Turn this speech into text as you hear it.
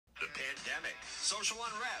social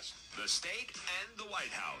unrest, the state, and the White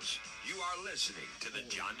House. You are listening to the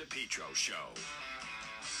John DePetro Show.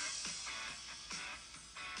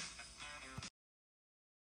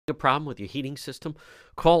 A problem with your heating system?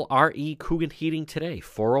 Call R.E. Coogan Heating today,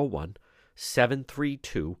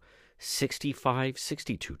 401-732-6562.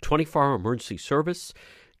 24-hour emergency service,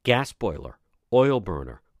 gas boiler, oil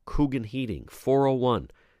burner, Coogan Heating,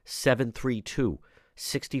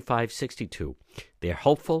 401-732-6562. They're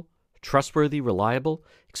helpful, trustworthy, reliable.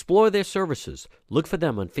 Explore their services. Look for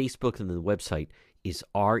them on Facebook, and the website is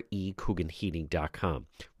recooganheating.com.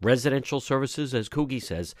 Residential services, as Coogie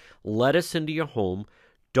says, let us into your home.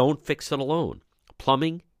 Don't fix it alone.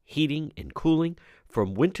 Plumbing, heating, and cooling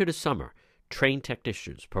from winter to summer. Trained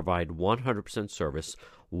technicians provide 100% service,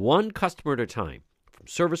 one customer at a time. From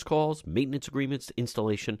service calls, maintenance agreements, to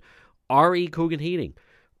installation, R.E. Coogan Heating,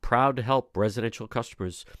 proud to help residential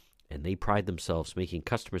customers, and they pride themselves making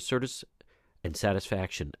customer service and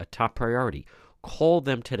satisfaction a top priority. Call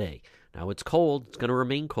them today. Now it's cold. It's going to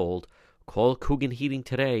remain cold. Call Coogan Heating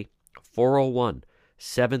today,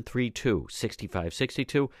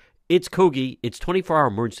 401-732-6562. It's Coogie. It's 24-hour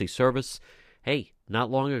emergency service. Hey, not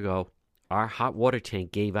long ago, our hot water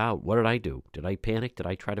tank gave out. What did I do? Did I panic? Did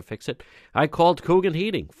I try to fix it? I called Coogan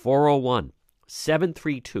Heating,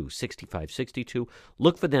 401-732-6562.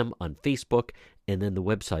 Look for them on Facebook, and then the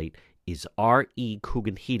website is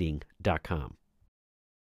recooganheating.com.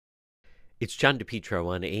 It's John DePetro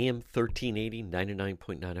on AM 1380,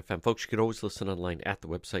 99.9 FM. Folks, you can always listen online at the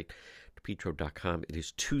website, DePetro.com. It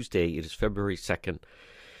is Tuesday. It is February 2nd.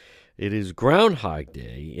 It is Groundhog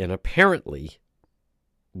Day, and apparently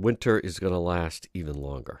winter is going to last even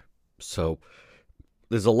longer. So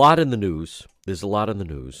there's a lot in the news.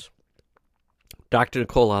 Dr.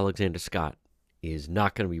 Nicole Alexander Scott is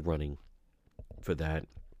not going to be running for that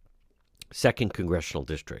 2nd Congressional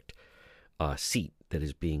District seat that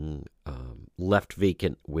is being left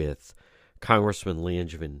vacant with Congressman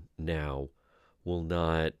Langevin now will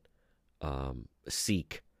not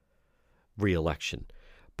seek re-election.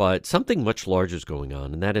 But something much larger is going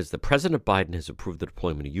on, and that is that President Biden has approved the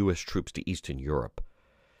deployment of U.S. troops to Eastern Europe.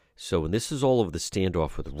 So, and this is all over the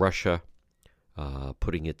standoff with Russia,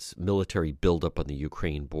 putting its military buildup on the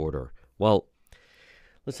Ukraine border. Well,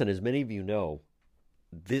 listen, as many of you know,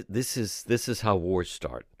 this is how wars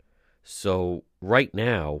start. So right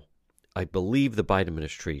now, I believe the Biden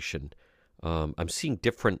administration, I'm seeing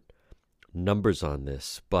different numbers on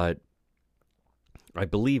this, but I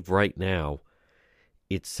believe right now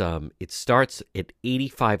it starts at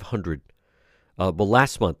 8,500.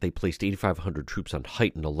 Last month they placed 8,500 troops on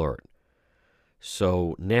heightened alert.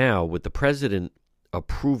 So now with the president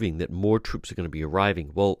approving that more troops are going to be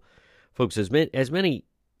arriving, well, folks, as many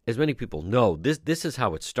people know, this is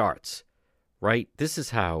how it starts. Right? This is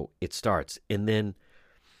how it starts. And then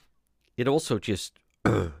it also just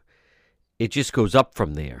it just goes up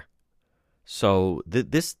from there. So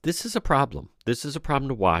this is a problem. This is a problem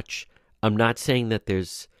to watch. I'm not saying that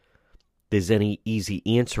there's any easy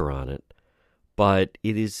answer on it, but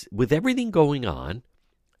it is, with everything going on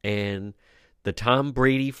and the Tom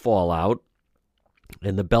Brady fallout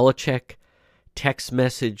and the Belichick text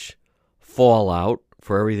message fallout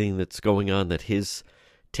for everything that's going on, that his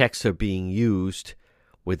texts are being used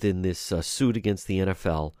within this suit against the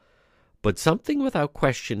NFL. But something without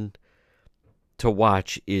question to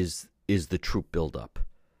watch is the troop buildup.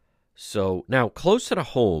 So now closer to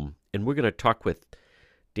home, and we're going to talk with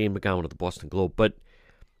Dan McGowan of the Boston Globe, but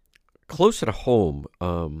closer to home,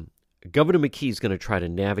 Governor McKee is going to try to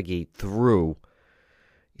navigate through.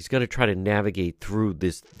 He's going to try to navigate through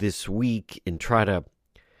this week and try to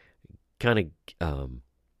kind of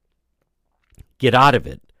get out of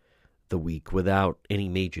it the week without any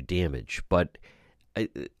major damage. But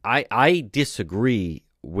I disagree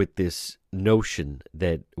with this notion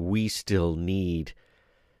that we still need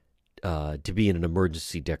to be in an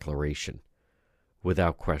emergency declaration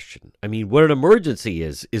without question. I mean, what an emergency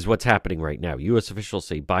is what's happening right now. U.S. officials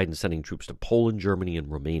say Biden's sending troops to Poland, Germany,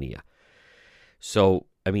 and Romania. So,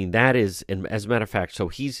 I mean, that is, and as a matter of fact, so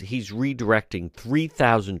he's redirecting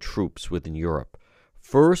 3,000 troops within Europe.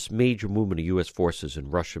 First major movement of U.S. forces in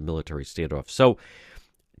Russian military standoff. So,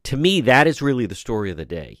 to me, that is really the story of the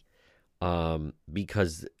day.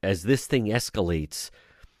 Because as this thing escalates,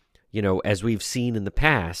 as we've seen in the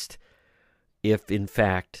past, if in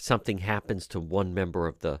fact something happens to one member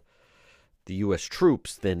of the U.S.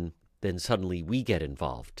 troops, then suddenly we get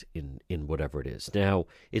involved in whatever it is. Now,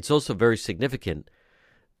 it's also very significant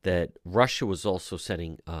that Russia was also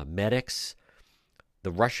sending medics.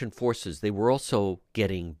 The Russian forces, they were also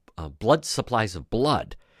getting blood supplies of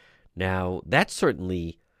blood. Now, that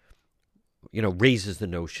certainly raises the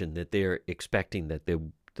notion that they're expecting that there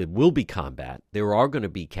will be combat, there are going to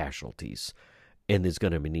be casualties, and there's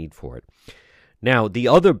going to be a need for it. Now, the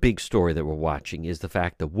other big story that we're watching is the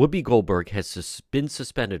fact that Whoopi Goldberg has been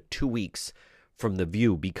suspended 2 weeks from The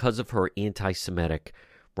View because of her anti-Semitic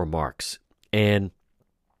remarks. And,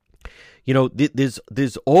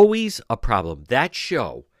 there's always a problem. That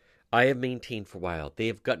show, I have maintained for a while, they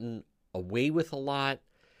have gotten away with a lot.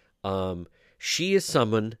 She is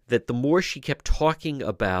someone that the more she kept talking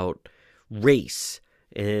about race,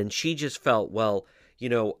 and she just felt, well,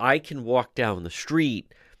 I can walk down the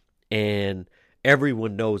street and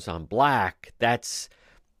everyone knows I'm black. That's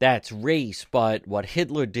race. But what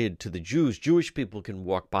Hitler did to the Jewish people can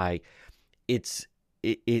walk by. It's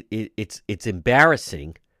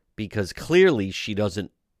embarrassing because clearly she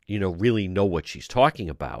doesn't, really know what she's talking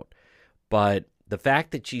about. But the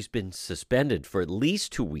fact that she's been suspended for at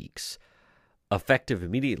least 2 weeks, effective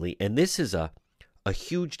immediately, and this is a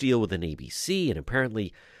huge deal with an ABC, and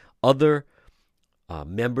apparently other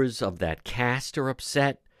members of that cast are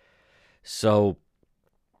upset. So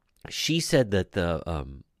she said that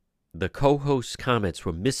the co-host's comments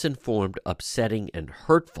were misinformed, upsetting, and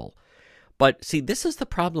hurtful. But see, this is the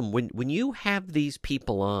problem when you have these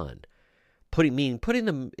people on, putting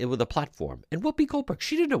them with a platform. And Whoopi Goldberg,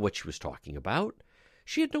 she didn't know what she was talking about.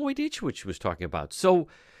 She had no idea what she was talking about. So,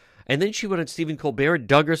 and then she went on Stephen Colbert and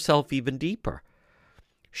dug herself even deeper.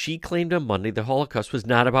 She claimed on Monday the Holocaust was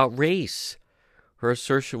not about race. Her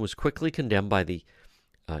assertion was quickly condemned by the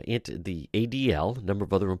ADL, a number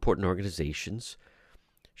of other important organizations.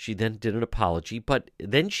 She then did an apology, but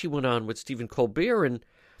then she went on with Stephen Colbert, and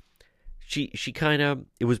she kind of,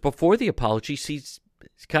 it was before the apology, she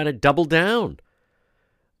kind of doubled down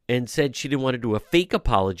and said she didn't want to do a fake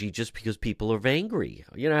apology just because people are angry.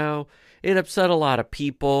 It upset a lot of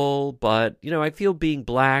people, but, I feel being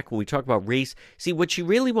black, when we talk about race, see, what she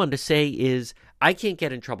really wanted to say is, I can't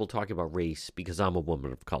get in trouble talking about race because I'm a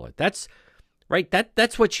woman of color. That's right.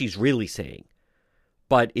 That's what she's really saying.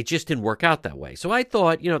 But it just didn't work out that way. So I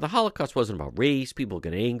thought, the Holocaust wasn't about race. People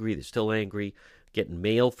get angry. They're still angry. Getting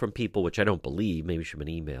mail from people, which I don't believe. Maybe it should be an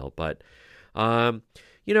email. But,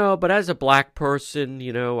 but as a black person,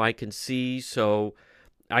 I can see. So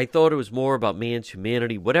I thought it was more about man's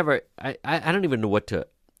humanity, whatever. I don't even know what to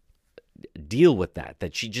deal with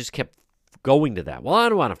that she just kept going to that. Well, I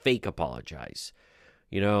don't want to fake apologize.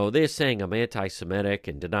 They're saying I'm anti-Semitic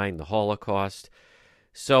and denying the Holocaust.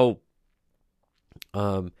 So,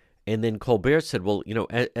 and then Colbert said, well,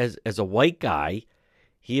 as a white guy,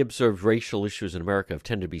 he observed racial issues in America have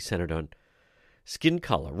tended to be centered on skin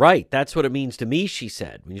color. Right, that's what it means to me, she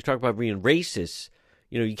said. When you talk about being racist,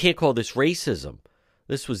 you can't call this racism.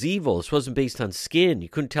 This was evil. This wasn't based on skin. You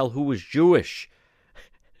couldn't tell who was Jewish.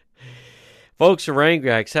 Folks are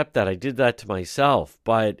angry. I accept that. I did that to myself,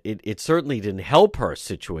 but it certainly didn't help her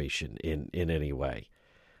situation in any way.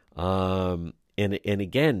 And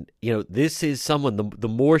again, this is someone, the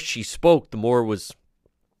more she spoke, the more it was,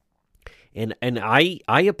 and I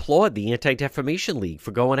applaud the Anti-Defamation League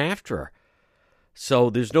for going after her. So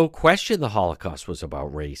there's no question the Holocaust was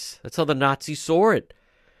about race. That's how the Nazis saw it.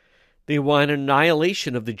 They wanted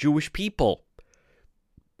annihilation of the Jewish people,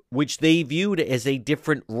 which they viewed as a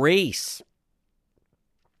different race.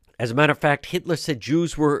 As a matter of fact, Hitler said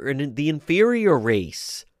Jews were the inferior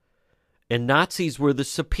race and Nazis were the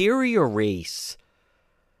superior race.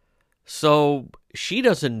 So she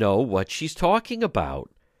doesn't know what she's talking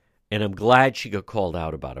about. And I'm glad she got called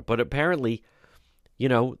out about it. But apparently,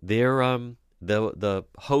 they're the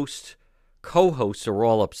co-hosts are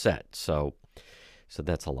all upset. So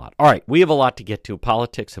that's a lot. All right, we have a lot to get to,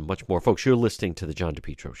 politics and much more. Folks, you're listening to The John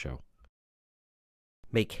DePetro Show.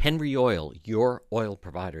 Make Henry Oil your oil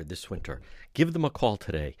provider this winter. Give them a call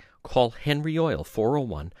today. Call Henry Oil,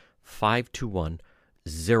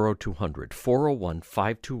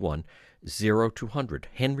 401-521-0200. 401-521-0200.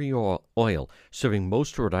 Henry Oil, serving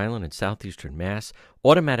most Rhode Island and southeastern Mass.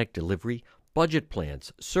 Automatic delivery, budget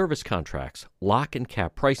plans, service contracts, lock and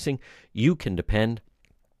cap pricing. You can depend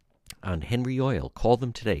on Henry Oil. Call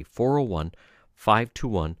them today,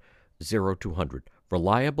 401-521-0200.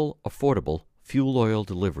 Reliable, affordable fuel oil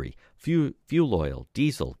delivery, fuel oil,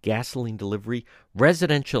 diesel, gasoline delivery,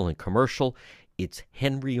 residential and commercial. It's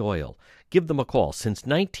Henry Oil. Give them a call. Since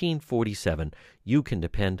 1947, you can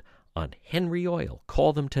depend on Henry Oil.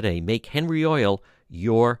 Call them today. Make Henry Oil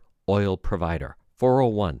your oil provider.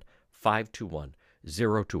 401-521-0200.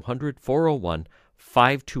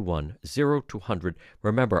 401-521-0200.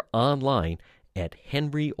 Remember, online at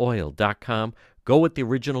henryoil.com. Go with the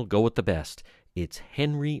original. Go with the best. It's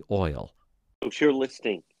Henry Oil. Folks, you're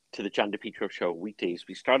listening to the John DePietro Show weekdays.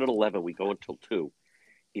 We start at 11. We go until 2.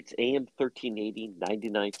 It's AM 1380,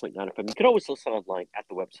 99.9 FM. You can always listen online at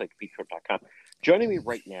the website, depetro.com. Joining me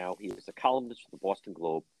right now, he is a columnist for the Boston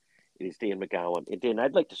Globe. It is Dan McGowan. And Dan,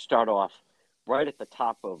 I'd like to start off right at the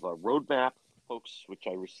top of a roadmap, folks, which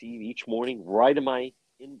I receive each morning right in my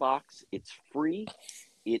inbox. It's free.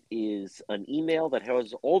 It is an email that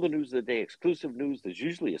has all the news of the day, exclusive news. There's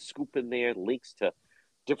usually a scoop in there, links to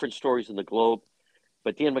different stories in the Globe.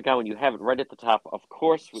 But Dan McGowan, you have it right at the top. Of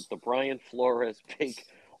course, with the Brian Flores big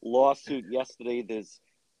lawsuit yesterday, there's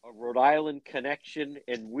a Rhode Island connection.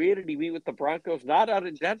 And where did he meet with the Broncos? Not out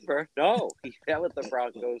in Denver. No, he met with the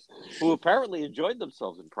Broncos, who apparently enjoyed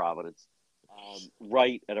themselves in Providence,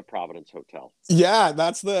 right at a Providence hotel. Yeah,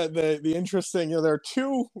 that's the interesting. There are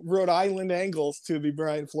two Rhode Island angles to the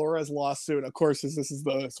Brian Flores lawsuit. Of course, this is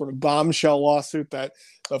the sort of bombshell lawsuit that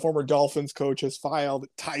the former Dolphins coach has filed. It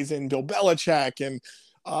ties in Bill Belichick, and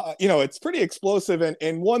it's pretty explosive,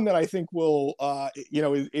 and one that I think will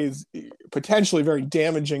is potentially very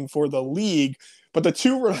damaging for the league. But the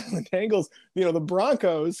two Rhode Island angles, the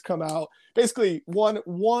Broncos come out. Basically,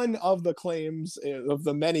 one of the claims, of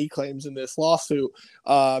the many claims in this lawsuit,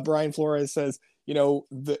 Brian Flores says,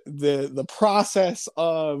 the process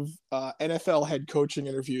of NFL head coaching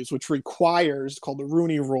interviews, which requires, called the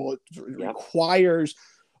Rooney Rule, requires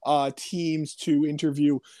teams to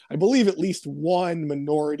interview, I believe, at least one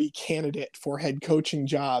minority candidate for head coaching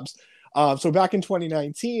jobs. So back in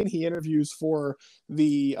 2019, he interviews for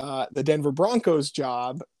the Denver Broncos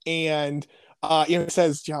job, and it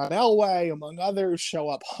says John Elway, among others, show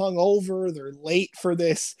up hungover. They're late for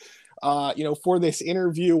this, for this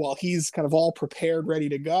interview while he's kind of all prepared, ready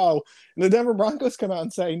to go. And the Denver Broncos come out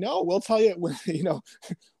and say, no, we'll tell you,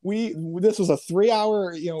 this was a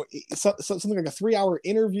 3-hour, something like a 3-hour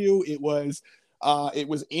interview. It was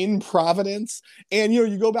in Providence, and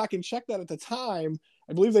you go back and check that at the time.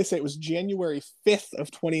 I believe they say it was January 5th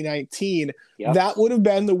of 2019. Yep. That would have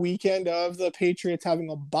been the weekend of the Patriots having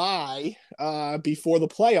a bye before the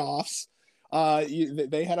playoffs.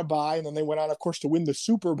 They had a bye, and then they went on, of course, to win the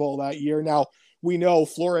Super Bowl that year. Now, we know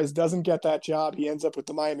Flores doesn't get that job. He ends up with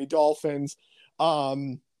the Miami Dolphins.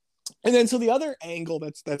 And then so the other angle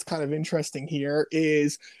that's kind of interesting here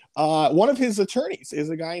is one of his attorneys is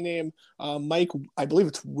a guy named Mike, I believe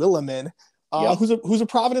it's Williman, who's a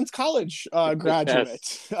Providence College graduate.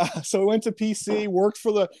 So he went to PC,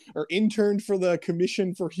 interned for the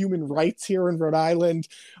Commission for Human Rights here in Rhode Island,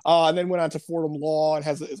 and then went on to Fordham Law and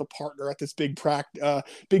is a partner at this big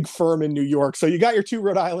firm in New York. So you got your two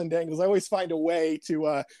Rhode Island angles. I always find a way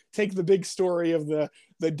to take the big story of the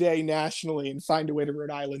day nationally and find a way to Rhode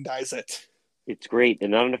Islandize it. It's great.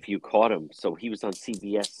 And I don't know if you caught him. So he was on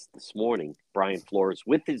CBS this morning, Brian Flores,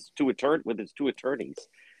 with his two attorneys.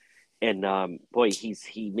 And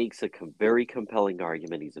he makes a very compelling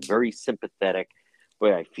argument. He's a very sympathetic.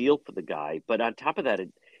 Boy, I feel for the guy. But on top of that,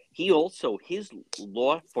 his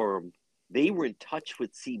law firm, they were in touch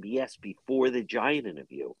with CBS before the Giant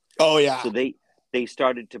interview. Oh yeah. So they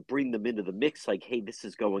started to bring them into the mix, like, hey, this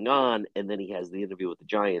is going on, and then he has the interview with the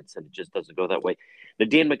Giants, and it just doesn't go that way. Now,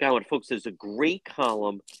 Dan McGowan, folks, there's a great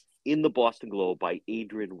column in the Boston Globe by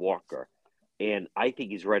Adrian Walker. And I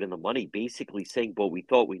think he's right on the money, basically saying, well, we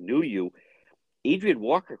thought we knew you. Adrian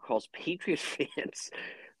Walker calls Patriot fans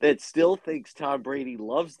that still thinks Tom Brady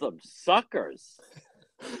loves them suckers.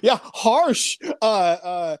 Yeah, harsh.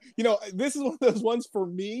 This is one of those ones for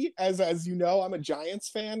me, as you know, I'm a Giants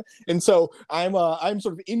fan. And so I'm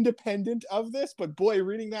sort of independent of this, but boy,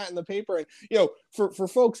 reading that in the paper, and, for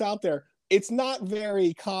folks out there, it's not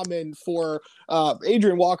very common for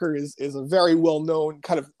Adrian Walker is a very well-known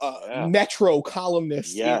kind of metro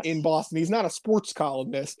columnist in Boston. He's not a sports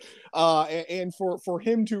columnist. And for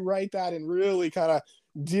him to write that and really kind of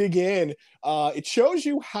dig in, it shows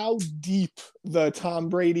you how deep the Tom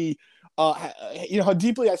Brady, how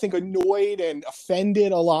deeply I think annoyed and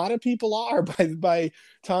offended a lot of people are by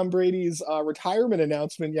Tom Brady's retirement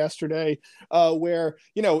announcement yesterday, where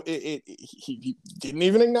he didn't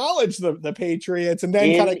even acknowledge the Patriots, and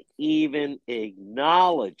then kind of even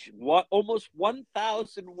acknowledge almost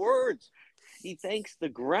 1,000 words. He thanks the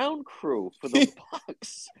ground crew for the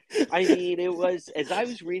Bucs. I mean, it was, as I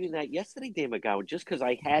was reading that yesterday, Dan McGowan, just because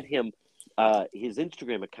I had him, his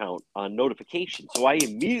Instagram account on notification. So I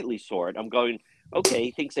immediately saw it. I'm going, okay,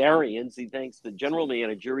 he thinks Arians, he thanks the general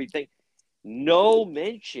manager, he thinks no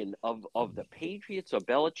mention of the Patriots or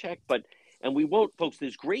Belichick, and we won't, folks,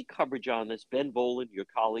 there's great coverage on this. Ben Volen, your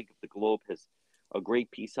colleague of the Globe, has a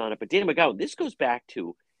great piece on it. But Dan McGowan, this goes back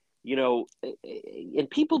to, and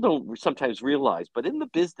people don't sometimes realize, but in the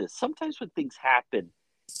business, sometimes when things happen,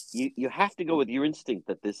 you have to go with your instinct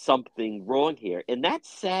that there's something wrong here. And that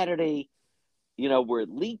Saturday, where it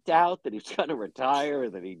leaked out that he was going to retire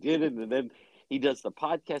and that he didn't, and then he does the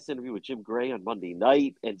podcast interview with Jim Gray on Monday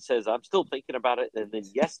night and says, I'm still thinking about it. And then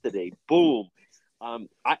yesterday, boom.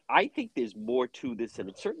 I think there's more to this, and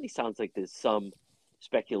it certainly sounds like there's some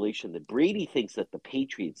speculation that Brady thinks that the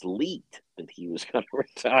Patriots leaked that he was going to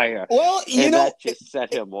retire. Well, that just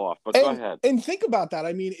set him off. But go ahead. And think about that.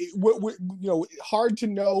 I mean, hard to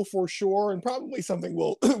know for sure, and probably something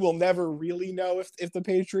we'll never really know if the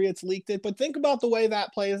Patriots leaked it. But think about the way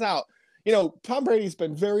that plays out. Tom Brady's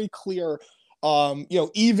been very clear.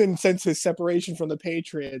 Even since his separation from the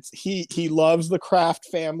Patriots, he loves the Kraft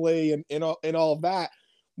family and all of that.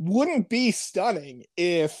 Wouldn't be stunning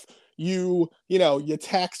if you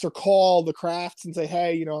text or call the Krafts and say,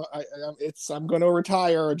 hey, I'm going to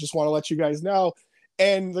retire. I just want to let you guys know.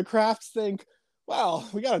 And the Krafts think, well,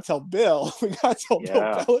 we got to tell Bill. We got to tell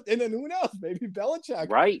Bill. And then who knows? Maybe Belichick,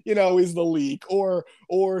 right? Is the leak or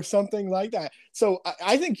something like that. So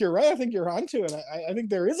I think you're right. I think you're onto it. I think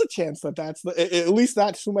there is a chance that that's at least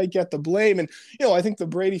that's who might get the blame. And I think the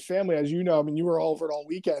Brady family, as you know, I mean, you were all over it all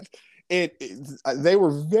weekend. They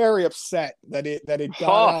were very upset that it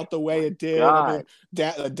got out the way it did. I mean,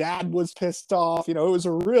 dad was pissed off. It was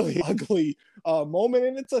a really ugly moment,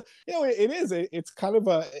 and it's it's kind of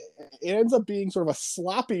it ends up being sort of a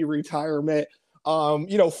sloppy retirement.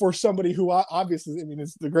 For somebody who obviously, I mean,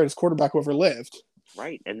 is the greatest quarterback who ever lived.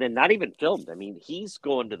 Right, and then not even filmed. I mean, he's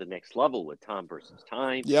going to the next level with Tom versus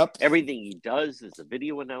Time. Yep, everything he does is a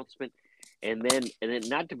video announcement. And then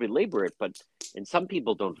not to belabor it, and some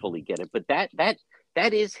people don't fully get it, but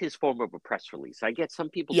that is his form of a press release. I get some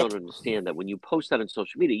people don't understand that when you post that on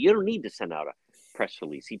social media, you don't need to send out a press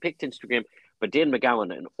release. He picked Instagram, but Dan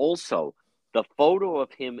McGowan, and also the photo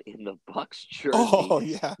of him in the Bucs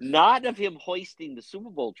jersey, not of him hoisting the Super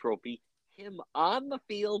Bowl trophy, him on the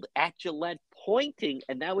field at Gillette pointing,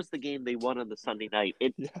 and that was the game they won on the Sunday night.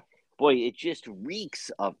 Boy, it just reeks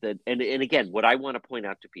of that. And again, what I want to point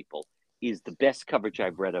out to people is the best coverage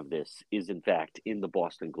I've read of this is, in fact, in the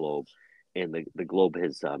Boston Globe, and the Globe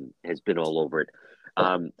has been all over it.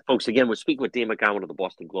 Folks, again, we're speaking with Dan McGowan of the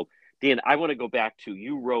Boston Globe. Dan, I want to go back to,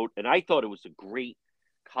 you wrote, and I thought it was a great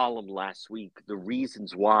column last week, the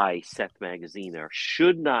reasons why Seth Magaziner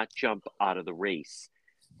should not jump out of the race.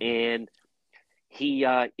 And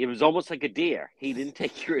it was almost like a dare. He didn't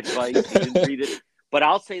take your advice. He didn't read it. But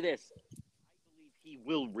I'll say this. I believe he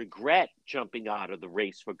will regret jumping out of the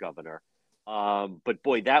race for governor. But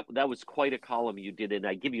boy, that was quite a column you did, and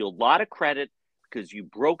I give you a lot of credit because you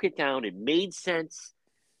broke it down. It made sense.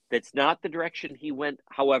 That's not the direction he went.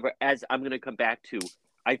 However, as I'm going to come back to,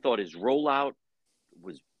 I thought his rollout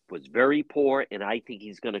was very poor, and I think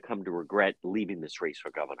he's going to come to regret leaving this race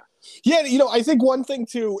for governor. Yeah, I think one thing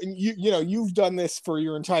too, and you've done this for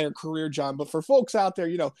your entire career, John, but for folks out there,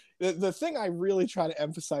 the thing I really try to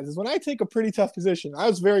emphasize is when I take a pretty tough position, I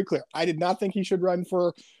was very clear. I did not think he should run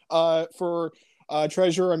for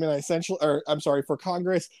treasurer. I mean, for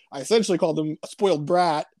Congress. I essentially called him a spoiled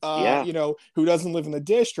brat, who doesn't live in the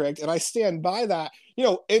district. And I stand by that,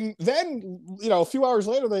 and then, a few hours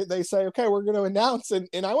later, they say, okay, we're going to announce.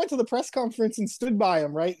 And I went to the press conference and stood by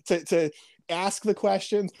him, right. To ask the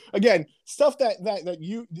questions again, stuff that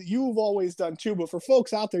you've always done too. But for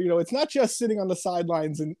folks out there, it's not just sitting on the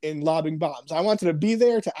sidelines and lobbing bombs. I wanted to be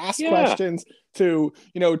there to ask questions, to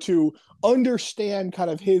understand kind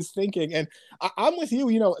of his thinking. And I'm with you,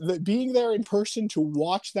 being there in person to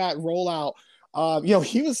watch that roll out.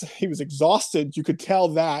 He was exhausted. You could tell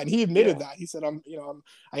that. And he admitted that. He said,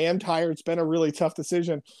 I am tired. It's been a really tough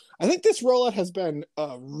decision. I think this rollout has been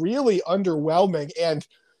really underwhelming. And,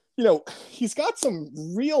 he's got some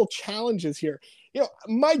real challenges here.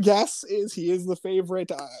 My guess is he is the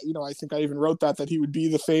favorite. I think I even wrote that he would be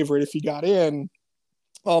the favorite if he got in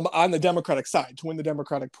on the Democratic side to win the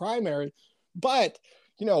Democratic primary. But,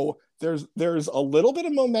 there's a little bit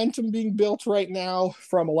of momentum being built right now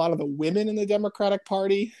from a lot of the women in the Democratic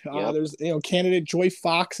Party. There's, candidate Joy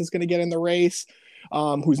Fox is going to get in the race,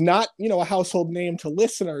 who's not, a household name to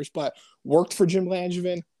listeners, but worked for Jim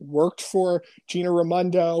Langevin, worked for Gina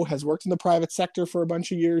Raimondo, has worked in the private sector for a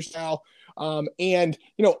bunch of years now. And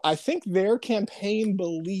I think their campaign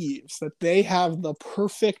believes that they have the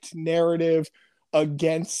perfect narrative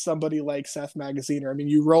against somebody like Seth Magaziner. I mean,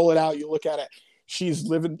 you roll it out, you look at it. She's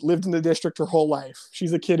lived in the district her whole life.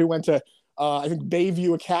 She's a kid who went to, I think,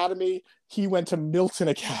 Bayview Academy. He went to Milton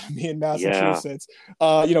Academy in Massachusetts.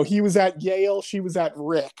 He was at Yale. She was at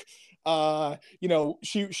Rick. I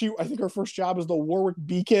think her first job was the Warwick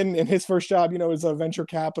Beacon, and his first job, is a venture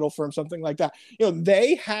capital firm, something like that.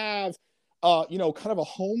 They have kind of a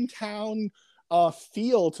hometown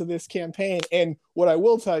feel to this campaign. And what I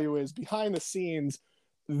will tell you is behind the scenes,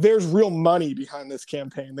 there's real money behind this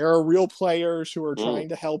campaign. There are real players who are trying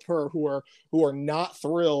to help her, who are not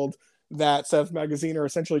thrilled that Seth Magaziner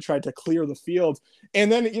essentially tried to clear the field.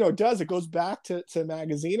 And then, it goes back to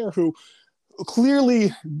Magaziner, who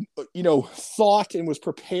clearly, thought and was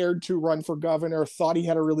prepared to run for governor, thought he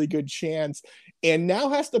had a really good chance, and now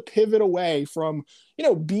has to pivot away from,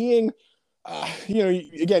 being,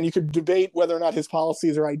 again, you could debate whether or not his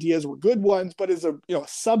policies or ideas were good ones, but as a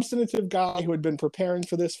substantive guy who had been preparing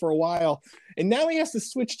for this for a while, and now he has to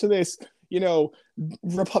switch to this,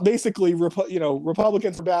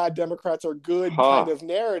 Republicans are bad, Democrats are good kind of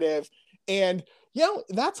narrative, and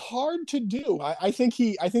that's hard to do. I think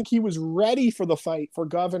he was ready for the fight for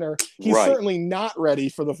governor. He's certainly not ready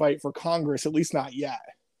for the fight for Congress, at least not yet.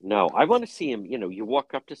 No, I want to see him. You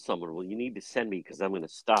walk up to someone, well, you need to send me because I'm going to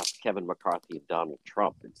stop Kevin McCarthy and Donald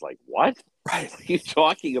Trump. It's like, what? Right. What are you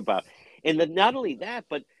talking about? And then not only that,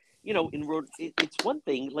 but, in Rhode, it's one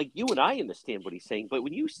thing, like you and I understand what he's saying, but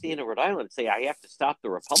when you stand in Rhode Island and say, I have to stop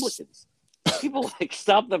the Republicans, people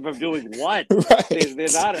stop them from doing what? Right. They're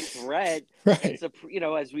not a threat. Right. It's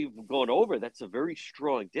as we've gone over, that's a very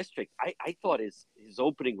strong district. I thought his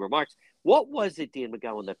opening remarks, what was it, Dan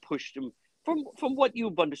McGowan, that pushed him from what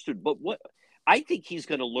you've understood? But what I think he's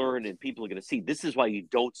going to learn, and people are going to see, this is why you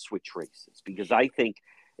don't switch races, because I think,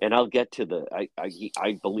 and I'll get to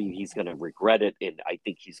I believe he's going to regret it, and I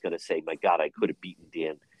think he's going to say, my God, I could have beaten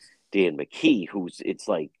Dan McKee, it's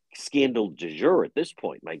like scandal du jour at this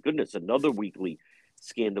point. My goodness, another weekly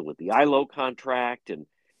scandal with the ILO contract, and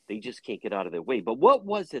they just can't get out of their way. But what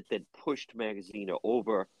was it that pushed Magaziner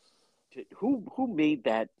over to who made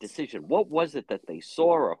that decision? What was it that they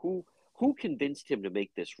saw, or who convinced him to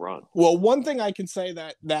make this run? Well, one thing I can say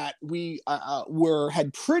that we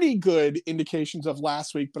had pretty good indications of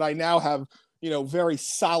last week, but I now have very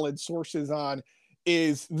solid sources on,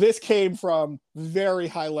 is this came from very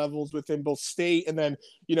high levels within both state, and then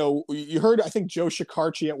you heard, I think, Joe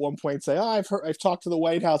Shekarchi at one point say, I've talked to the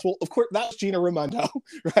White House. Well, of course, that was Gina Raimondo,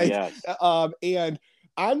 right? Yes. And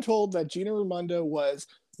I'm told that Gina Raimondo was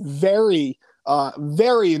very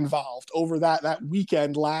involved over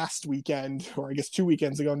that last weekend, or I guess 2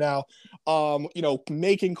 weekends ago now,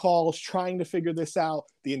 making calls, trying to figure this out.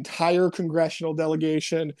 The entire congressional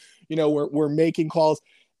delegation, we're making calls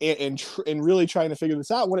and really trying to figure this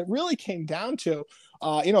out. What it really came down to,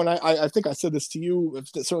 and I think I said this to you, I've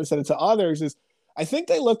certainly said it to others, is I think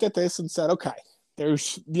they looked at this and said, okay,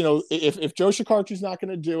 there's, if Joe Shekarchi's not going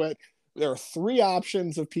to do it, there are three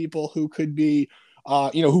options of people who could be,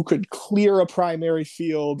 who could clear a primary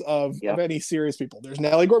field of any serious people. There's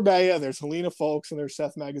Nellie Gorbea, there's Helena Foulkes, and there's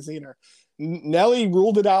Seth Magaziner. Nellie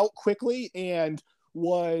ruled it out quickly and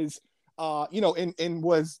was,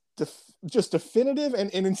 was just definitive.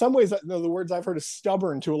 And in some ways, the words I've heard is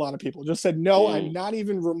stubborn to a lot of people. Just said, no, I'm not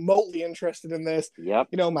even remotely interested in this. Yep.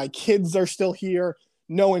 My kids are still here.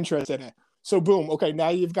 No interest in it. So boom. Okay. Now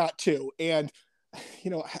you've got two. And,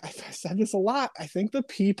 I said this a lot. I think the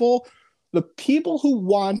people who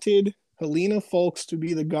wanted Helena Foulkes to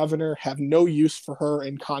be the governor have no use for her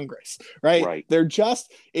in Congress, right? They're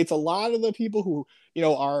it's a lot of the people who,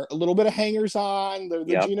 are a little bit of hangers on. They're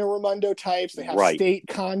the Gina Raimondo types. They have state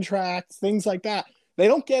contracts, things like that. They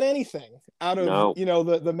don't get anything out of,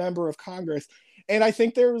 the member of Congress. And I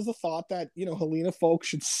think there was a thought that, Helena Foulkes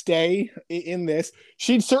should stay in this.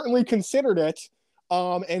 She'd certainly considered it.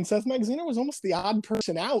 And Seth Magaziner was almost the odd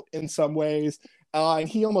person out in some ways. And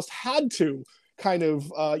he almost had to kind of,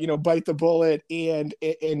 bite the bullet and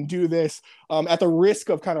do this at the risk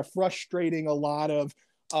of kind of frustrating a lot of,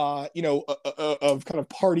 of kind of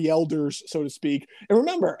party elders, so to speak. And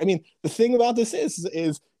remember, I mean, the thing about this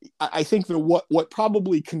is I think that what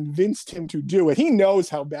probably convinced him to do it, he knows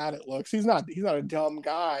how bad it looks. He's not a dumb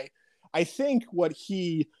guy. I think what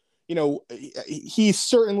he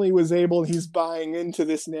certainly was able, he's buying into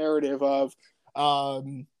this narrative of,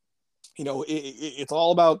 it's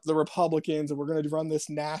all about the Republicans and we're going to run this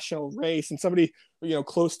national race. And somebody,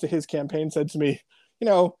 close to his campaign said to me,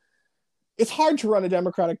 it's hard to run a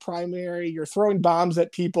Democratic primary. You're throwing bombs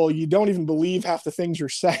at people. You don't even believe half the things you're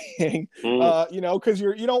saying, because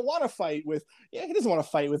you don't want to fight with, he doesn't want to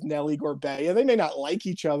fight with Nellie Gorbea. They may not like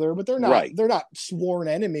each other, but they're not sworn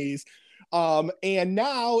enemies. And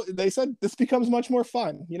now they said this becomes much more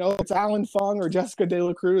fun. It's Alan Fung or Jessica De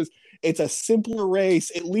La Cruz. It's a simpler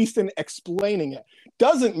race, at least in explaining it.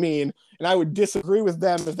 Doesn't mean, and I would disagree with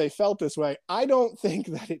them if they felt this way, I don't think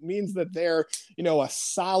that it means that they're, a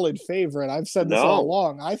solid favorite. I've said this all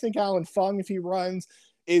along. I think Alan Fung, if he runs,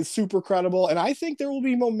 is super credible. And I think there will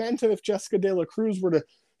be momentum if Jessica De La Cruz were to,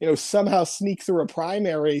 somehow sneak through a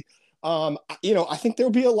primary. I think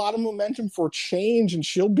there'll be a lot of momentum for change, and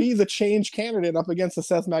she'll be the change candidate up against the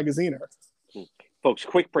Seth Magaziner. Folks,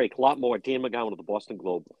 quick break. A lot more. Dan McGowan of the Boston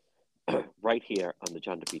Globe right here on the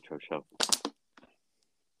John DePetro Show.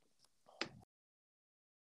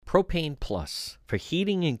 Propane Plus. For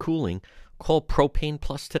heating and cooling, call Propane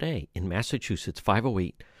Plus today in Massachusetts,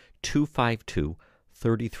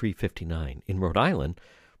 508-252-3359. In Rhode Island,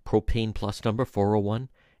 Propane Plus number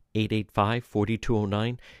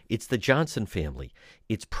 401-885-4209. It's the Johnson family.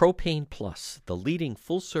 It's Propane Plus, the leading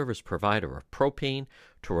full-service provider of propane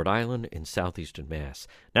to Rhode Island and southeastern Mass.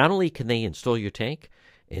 Not only can they install your tank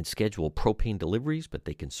and schedule propane deliveries, but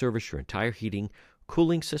they can service your entire heating,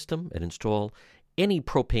 cooling system and install any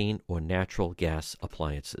propane or natural gas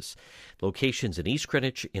appliances. Locations in East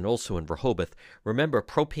Greenwich and also in Rehoboth. Remember,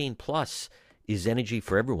 Propane Plus is energy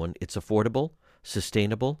for everyone. It's affordable,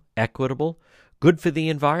 sustainable, equitable, good for the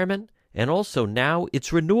environment, and also now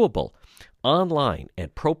it's renewable. Online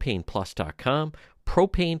at propaneplus.com.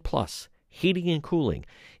 Propane Plus, heating and cooling.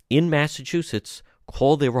 In Massachusetts,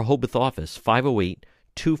 call their Rehoboth office,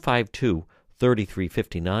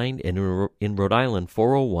 508-252-3359, and in Rhode Island,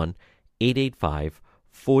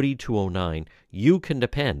 401-885-4209. You can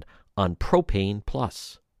depend on Propane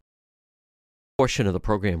Plus. Portion of the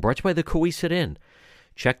program brought to you by the Cohasset Inn.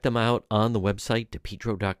 Check them out on the website,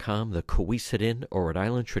 depetro.com. The Cohasset Inn, or Rhode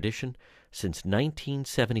Island tradition, since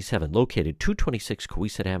 1977. Located 226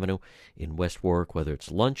 Cohasset Avenue in West Warwick. Whether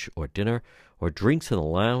it's lunch or dinner or drinks in the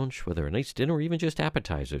lounge, whether a nice dinner or even just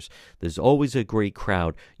appetizers, there's always a great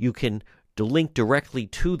crowd. You can link directly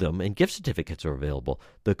to them, and gift certificates are available.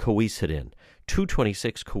 The Cohasset Inn,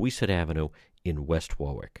 226 Cohasset Avenue in West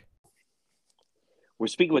Warwick. We're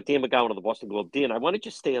speaking with Dan McGowan of the Boston Globe. Dan, I want to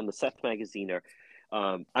just stay on the Seth Magaziner.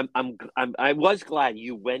 I was glad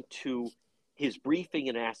you went to his briefing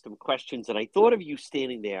and asked him questions, and I thought of you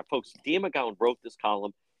standing there. Folks, Dan McGowan wrote this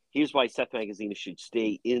column. Here's why Seth Magaziner should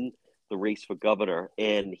stay in the race for governor,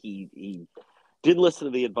 and he didn't listen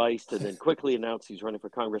to the advice and then quickly announced he's running for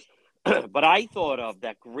Congress. But I thought of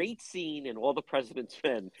that great scene in All the President's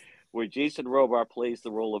Men where Jason Robards plays the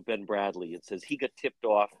role of Ben Bradley. It says he got tipped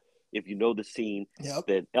off, if you know the scene,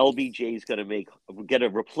 that LBJ is going to get a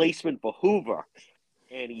replacement for Hoover.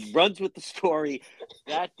 And he runs with the story.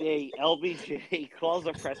 That day, LBJ calls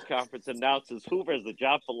a press conference, announces Hoover has the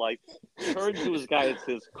job for life, turns to his guy and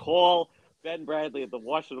says, call Ben Bradley at the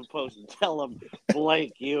Washington Post and tell him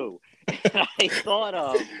blank you. And I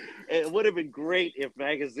thought it would have been great if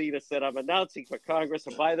Magaziner said, I'm announcing for Congress,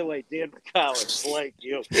 and by the way, Dan McGowan, blank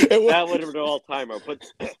you. That would have been an all-timer. But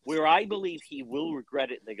where I believe he will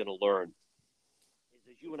regret it and they're going to learn is,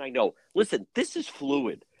 as you and I know, listen, this is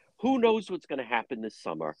fluid. Who knows what's going to happen this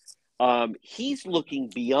summer? He's looking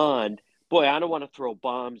beyond, boy, I don't want to throw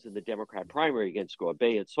bombs in the Democrat primary against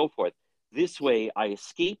Gorbea and so forth. This way, I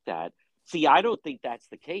escape that. See, I don't think that's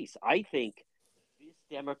the case. I think this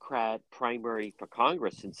Democrat primary for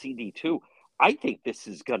Congress in CD2, I think this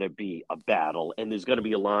is going to be a battle, and there's going to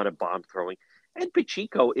be a lot of bomb throwing. Ed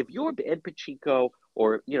Pacheco, if you're Ed Pacheco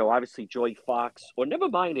or, obviously Joy Fox, or never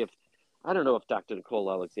mind if, I don't know if Dr.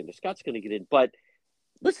 Nicole Alexander Scott's going to get in, but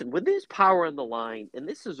listen, when there's power on the line, and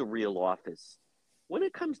this is a real office, when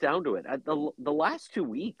it comes down to it, the last 2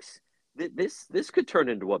 weeks, this could turn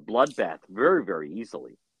into a bloodbath very, very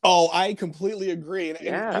easily. Oh, I completely agree.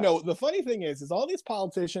 And the funny thing is all these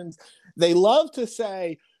politicians, they love to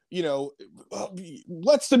say,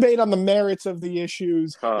 let's debate on the merits of the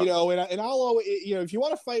issues, and I'll always, if you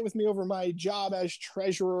want to fight with me over my job as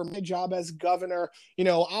treasurer, my job as governor,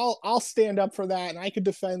 I'll stand up for that, and I could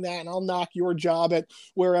defend that, and I'll knock your job at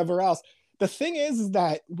wherever else. The thing is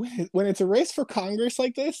that when it's a race for Congress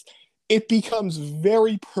like this, it becomes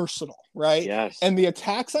very personal, right? Yes. And the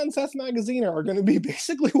attacks on Seth Magaziner are going to be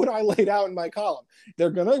basically what I laid out in my column. They're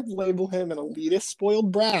going to label him an elitist,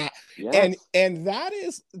 spoiled brat. Yes. And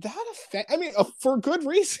for good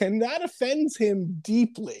reason, that offends him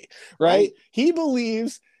deeply, right? He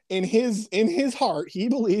believes in his heart, he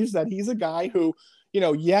believes that he's a guy who,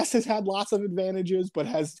 yes, has had lots of advantages, but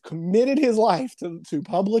has committed his life to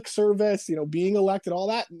public service, being elected, all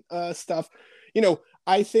that stuff.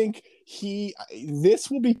 I think this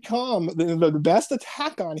will become the best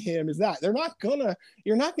attack on him is that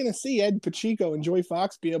you're not gonna see Ed Pacheco and Joy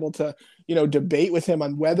Fox be able to, debate with him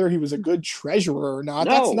on whether he was a good treasurer or not.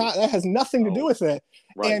 No. That has nothing to do with it.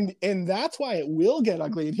 Right. And that's why it will get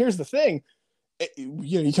ugly. And here's the thing.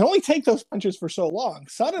 You can only take those punches for so long.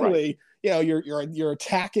 Suddenly, you're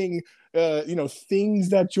attacking things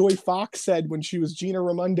that Joy Fox said when she was Gina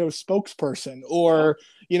Raimondo's spokesperson, or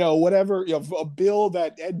whatever, a bill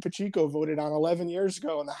that Ed Pacheco voted on 11 years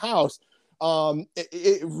ago in the House.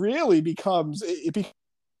 It really becomes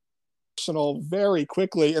personal very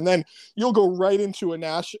quickly, and then you'll go right into a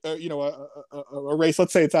race.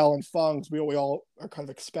 Let's say it's Alan Fung's. We all are kind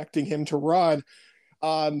of expecting him to run.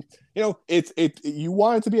 You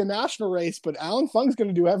want it to be a national race, but Alan Fung's going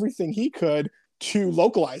to do everything he could to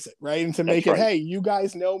localize it, right? And to make it, hey, you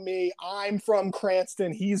guys know me. I'm from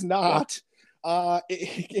Cranston. He's not.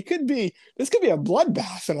 This could be a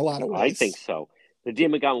bloodbath in a lot of ways. I think so.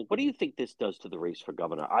 Dan McGowan, what do you think this does to the race for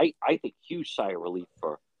governor? I think huge sigh of relief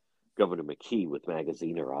for Governor McKee with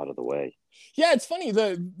Magaziner out of the way. Yeah, it's funny.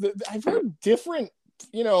 I've heard different,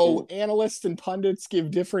 analysts and pundits give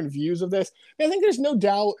different views of this. I think there's no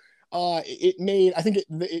doubt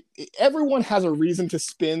everyone has a reason to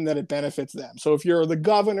spin that it benefits them. So if you're the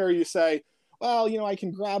governor, you say, well, I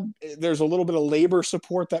can there's a little bit of labor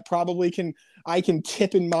support that probably I can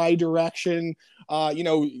tip in my direction.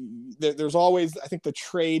 There's always, I think the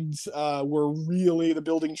trades were really the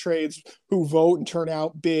building trades who vote and turn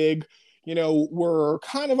out big, were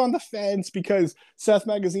kind of on the fence because Seth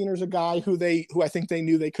Magaziner is a guy who I think they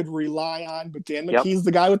knew they could rely on, but Dan McKee's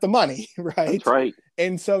the guy with the money, right? That's right.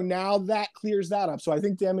 And so now that clears that up. So I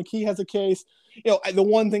think Dan McKee has a case. The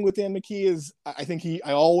one thing with Dan McKee is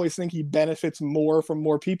I always think he benefits more from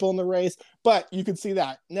more people in the race, but you could see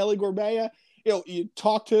that Nellie Gorbea, you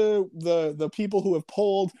talk to the people who have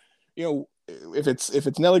polled, if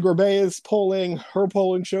it's Nellie Gorbea's polling, her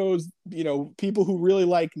polling shows, people who really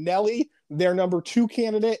like Nellie, their number 2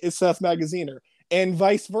 candidate is Seth Magaziner, and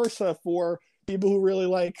vice versa for people who really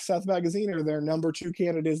like Seth Magaziner, their number 2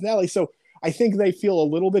 candidate is Nellie. So I think they feel a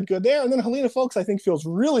little bit good there. And then Helena Foulkes, I think, feels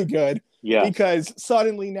really good because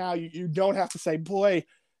suddenly now you don't have to say, boy,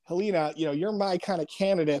 Helena, you're my kind of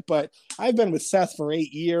candidate, but I've been with Seth for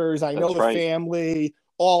 8 years. I know the family,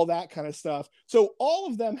 all that kind of stuff. So all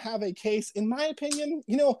of them have a case. In my opinion,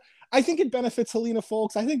 I think it benefits Helena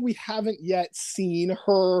Foulkes. I think we haven't yet seen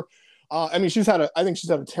her. I think she's had a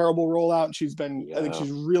terrible rollout, and I think she's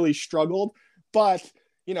really struggled, but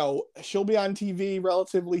she'll be on TV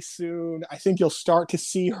relatively soon. I think you'll start to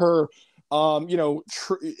see her,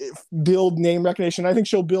 build name recognition. I think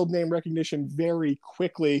she'll build name recognition very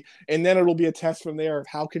quickly, and then it'll be a test from there of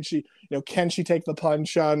how can she take the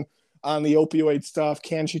punch on the opioid stuff?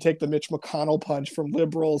 Can she take the Mitch McConnell punch from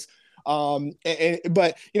liberals?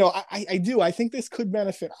 But I think this could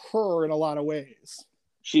benefit her in a lot of ways.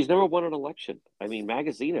 She's never won an election. I mean,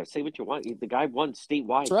 Magaziner, say what you want. The guy won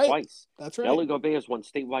statewide twice. That's right. Nellie Gorbea's won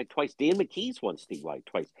statewide twice. Dan McKee's won statewide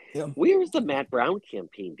twice. Yeah. Where is the Matt Brown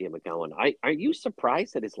campaign, Dan McGowan? Are you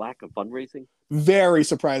surprised at his lack of fundraising? Very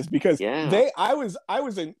surprised because I was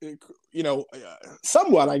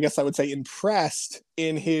somewhat, I guess I would say, impressed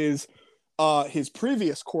in his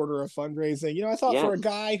previous quarter of fundraising. I thought for a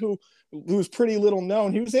guy who was pretty little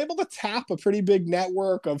known, he was able to tap a pretty big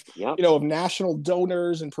network of of national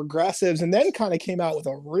donors and progressives, and then kind of came out with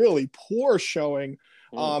a really poor showing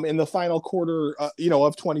in the final quarter of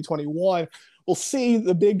 2021. We'll see.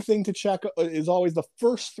 The big thing to check is always the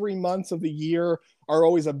first 3 months of the year are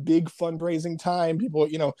always a big fundraising time. People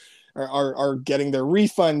are getting their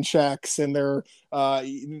refund checks, and they're able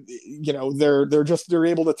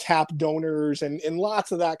to tap donors and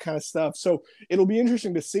lots of that kind of stuff. So it'll be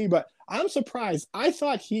interesting to see, but I'm surprised. I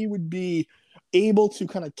thought he would be able to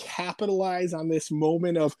kind of capitalize on this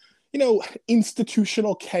moment of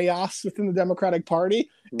institutional chaos within the Democratic Party,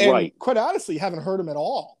 and quite honestly haven't heard him at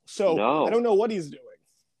all. So I don't know what he's doing.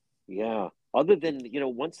 Yeah, other than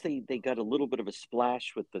once they got a little bit of a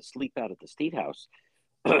splash with the sleep out at the State House,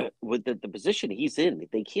 with the position he's in,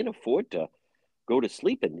 they can't afford to go to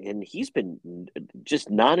sleep, and he's been just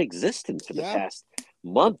non-existent for the past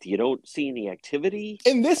month. You don't see any activity,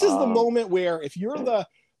 and this is the moment where if you're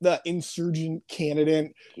the insurgent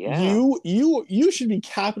candidate, you should be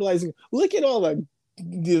capitalizing. Look at all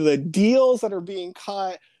the deals that are being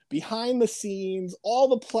cut behind the scenes, all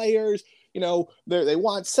the players. They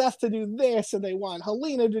want Seth to do this, and they want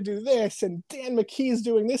Helena to do this, and Dan McKee's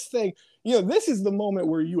doing this thing. This is the moment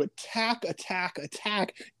where you attack,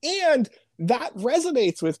 and that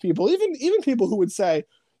resonates with people. Even people who would say,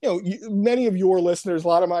 many of your listeners, a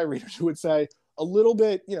lot of my readers who would say a little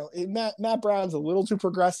bit, Matt Brown's a little too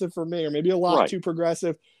progressive for me, or maybe a lot too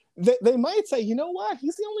progressive. They might say, you know what?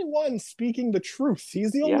 He's the only one speaking the truth.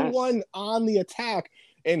 He's the only one on the attack.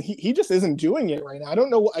 And he just isn't doing it right now. I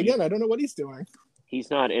don't know. Again, I don't know what he's doing.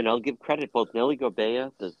 He's not. And I'll give credit both Nellie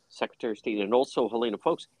Gorbea, the Secretary of State, and also Helena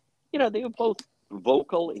Foulkes. They were both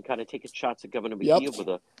vocal and kind of taking shots at Governor McKee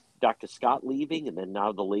with Dr. Scott leaving, and then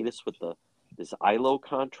now the latest with this ILO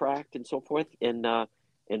contract and so forth. And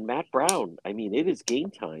Matt Brown, I mean, it is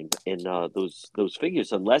game time in those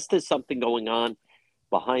figures, unless there's something going on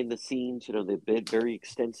behind the scenes. You know, they've been very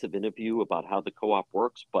extensive interview about how the co-op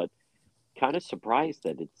works, but kind of surprised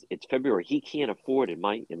that it's February. He can't afford, in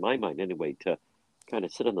my mind anyway, to kind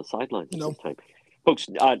of sit on the sidelines at this time. Folks,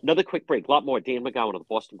 another quick break. A lot more. Dan McGowan of the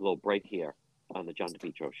Boston Globe right here on the John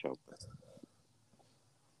DePietro Show.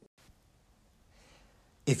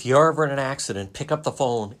 If you're ever in an accident, pick up the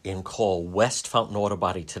phone and call West Fountain Auto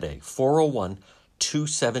Body today,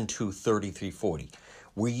 401-272-3340.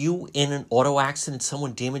 Were you in an auto accident?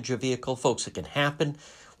 Someone damaged your vehicle? Folks, it can happen,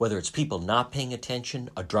 whether it's people not paying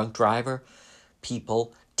attention, a drunk driver,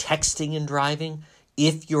 people texting and driving.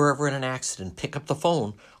 If you're ever in an accident, pick up the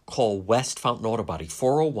phone, call West Fountain Auto Body,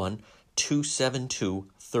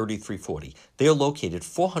 401-272-3340. They're located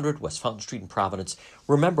 400 West Fountain Street in Providence.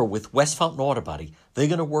 Remember, with West Fountain Auto Body, they're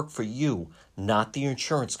going to work for you, not the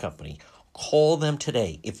insurance company. Call them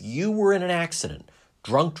today. If you were in an accident,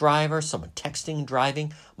 drunk driver, someone texting and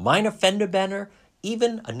driving, minor fender bender,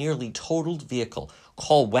 even a nearly totaled vehicle,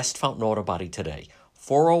 call West Fountain Auto Body today,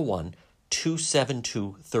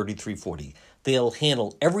 401-272-3340. They'll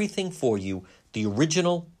handle everything for you, the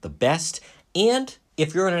original, the best. And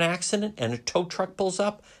if you're in an accident and a tow truck pulls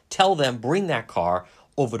up, tell them bring that car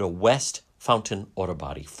over to West Fountain Auto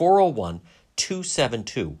Body,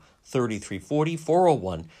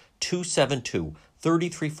 401-272-3340,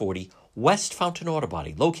 401-272-3340, West Fountain Auto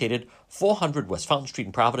Body, located 400 West Fountain Street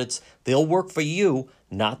in Providence. They'll work for you,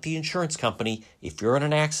 not the insurance company. If you're in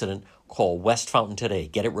an accident, call West Fountain today.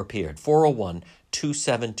 Get it repaired,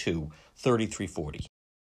 401-272-3340.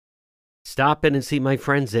 Stop in and see my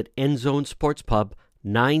friends at End Zone Sports Pub,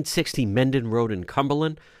 960 Mendon Road in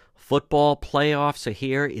Cumberland. Football playoffs are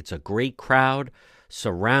here. It's a great crowd.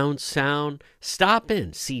 Surround sound. Stop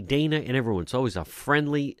in, see Dana and everyone. It's always a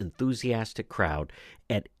friendly, enthusiastic crowd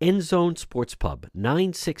at End Zone Sports Pub,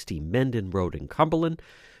 960 Mendon Road in Cumberland.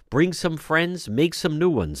 Bring some friends, make some new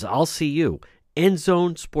ones. I'll see you. End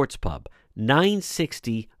Zone Sports Pub,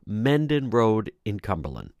 960 Mendon Road in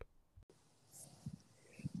Cumberland.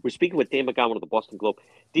 We're speaking with Dan McGowan of the Boston Globe.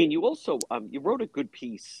 Dan, you also you wrote a good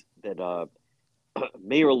piece that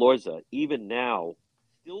Mayor Elorza, even now,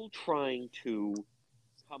 still trying to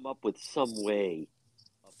come up with some way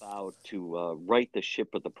about to right the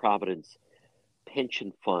ship of the Providence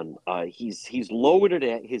pension fund. He's lowered it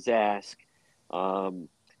at his ask.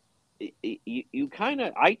 You kind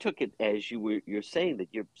of, I took it as you're saying that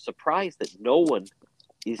you're surprised that no one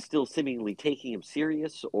is still seemingly taking him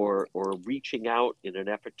serious or reaching out in an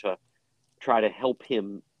effort to try to help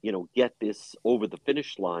him, get this over the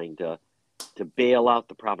finish line to bail out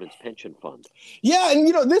the Providence Pension Fund. Yeah, and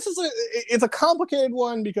this is it's a complicated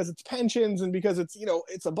one because it's pensions and because it's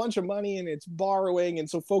it's a bunch of money and it's borrowing, and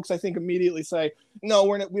so folks I think immediately say no,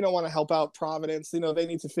 we don't want to help out Providence. They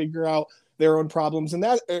need to figure out their own problems, and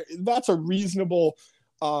that's a reasonable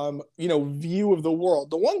view of the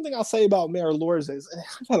world. The one thing I'll say about Mayor Elorza is, and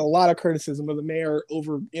I've had a lot of criticism of the mayor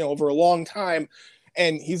over a long time,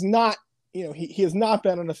 and he's not he has not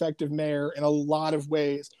been an effective mayor in a lot of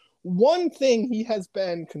ways. One thing he has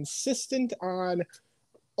been consistent on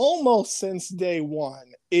almost since day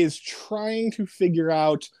one is trying to figure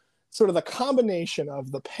out sort of the combination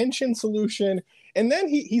of the pension solution, and then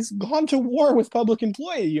he's gone to war with public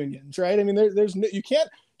employee unions, right? I mean, there's you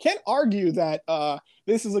can't argue that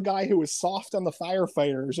this is a guy who was soft on the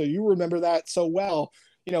firefighters. So you remember that so well.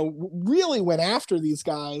 Really went after these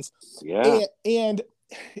guys. Yeah. And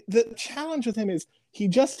the challenge with him is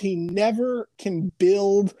he never can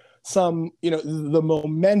build some, the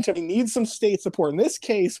momentum. He needs some state support. In this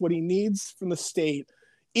case, what he needs from the state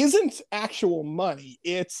isn't actual money.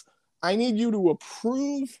 It's, I need you to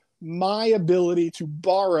approve my ability to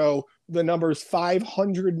borrow the numbers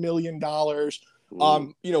 $500 million,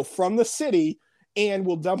 from the city, and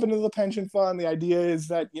we'll dump into the pension fund. The idea is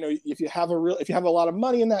that, if you have a lot of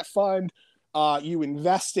money in that fund, you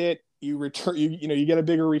invest it, you return, you get a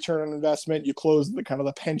bigger return on investment, you close the kind of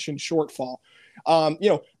the pension shortfall.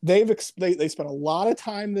 They spent a lot of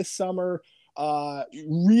time this summer,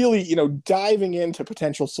 really, diving into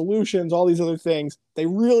potential solutions, all these other things. They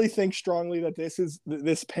really think strongly that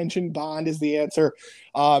this pension bond is the answer.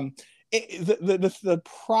 The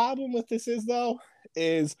problem with this is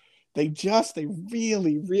they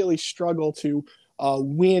really, really struggle to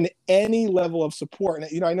win any level of support.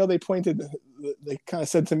 And, I know they kind of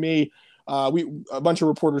said to me, a bunch of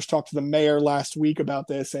reporters talked to the mayor last week about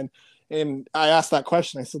this. And I asked that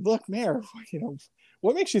question. I said, look, Mayor,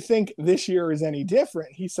 what makes you think this year is any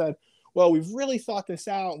different? He said, well, we've really thought this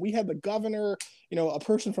out. We had the governor, a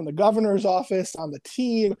person from the governor's office on the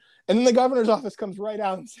team. And then the governor's office comes right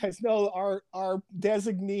out and says, no, our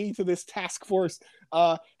designee to this task force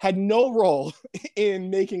had no role in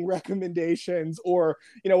making recommendations or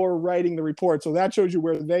writing the report. So that shows you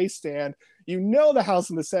where they stand. The House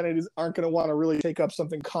and the Senate aren't going to want to really take up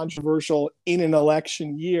something controversial in an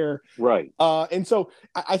election year. Right. And so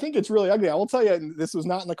I think it's really ugly. I will tell you, and this was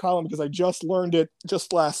not in the column because I just learned it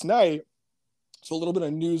just last night. So a little bit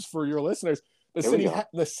of news for your listeners.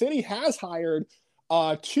 The city has hired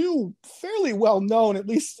two fairly well-known, at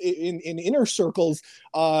least in inner circles,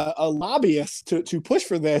 lobbyists to push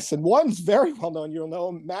for this. And one's very well-known. You'll know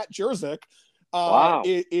him, Matt Jerzik. Wow.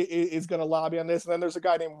 Is going to lobby on this. And then there's a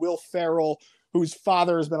guy named Will Farrell, whose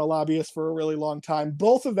father has been a lobbyist for a really long time.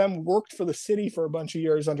 Both of them worked for the city for a bunch of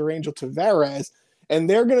years under Angel Tavares, and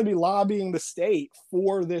they're going to be lobbying the state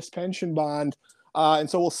for this pension bond. And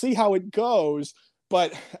so we'll see how it goes.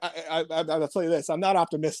 But I'll tell you this, I'm not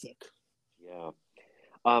optimistic.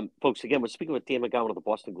 Yeah. Folks, again, we're speaking with Dan McGowan of the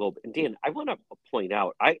Boston Globe. And Dan, I want to point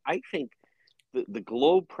out, I think the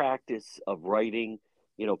Globe practice of writing,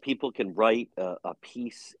 people can write a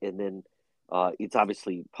piece and then it's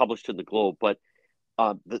obviously published in the Globe, but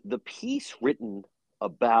the piece written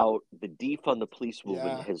about the defund the police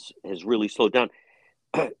movement has really slowed down.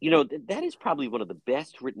 That is probably one of the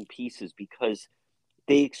best written pieces because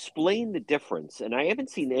they explain the difference. And I haven't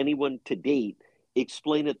seen anyone to date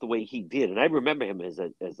explain it the way he did. And I remember him as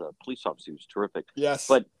a police officer. He was terrific. Yes.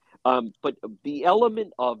 But the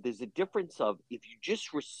element of there's a difference of if you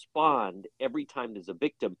just respond every time there's a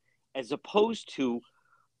victim, as opposed to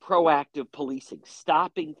proactive policing,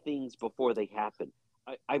 stopping things before they happen.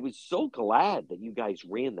 I was so glad that you guys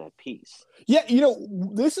ran that piece. Yeah,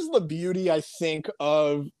 this is the beauty, I think,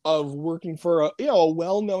 of working for a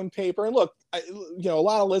well-known paper. And look, a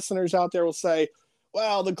lot of listeners out there will say,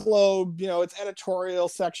 well, the Globe, its editorial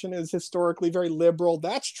section is historically very liberal.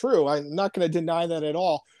 That's true. I'm not going to deny that at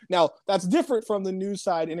all. Now, that's different from the news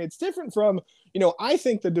side, and it's different from, I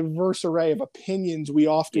think the diverse array of opinions we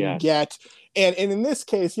often get. And in this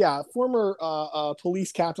case, former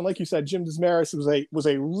police captain, like you said, Jim Desmarais was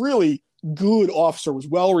a really good officer, was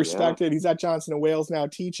well respected. Yeah. He's at Johnson & Wales now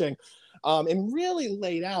teaching. And really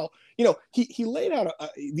laid out, he laid out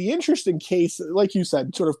the interesting case, like you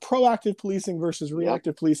said, sort of proactive policing versus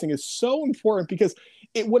reactive policing is so important because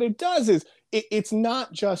what it does is it's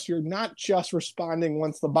not just, you're not just responding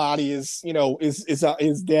once the body is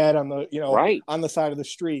dead on the, on the side of the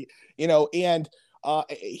street, and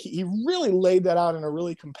he really laid that out in a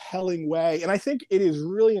really compelling way. And I think it is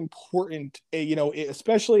really important,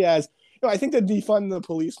 especially as, I think the defund the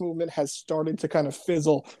police movement has started to kind of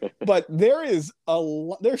fizzle, but there's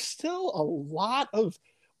still a lot of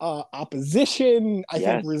opposition, I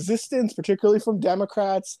think resistance, particularly from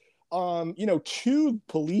Democrats, to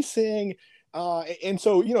policing. And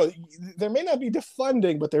so, there may not be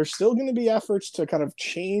defunding, but there's still going to be efforts to kind of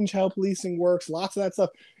change how policing works, lots of that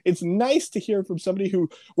stuff. It's nice to hear from somebody who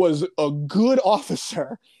was a good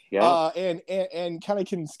officer. And kind of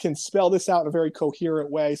can spell this out in a very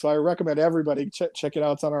coherent way. So I recommend everybody check it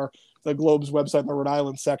out. It's on the Globe's website in the Rhode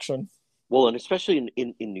Island section. Well, and especially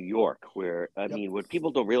in New York, where, I mean, what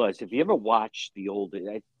people don't realize, if you ever watch the old,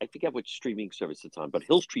 I forget which streaming service it's on, but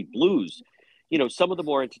Hill Street Blues, some of the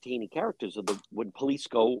more entertaining characters are when police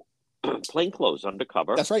go plainclothes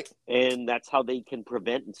undercover. That's right. And that's how they can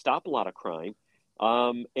prevent and stop a lot of crime.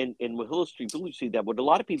 And with Hill Street Blues, see that what a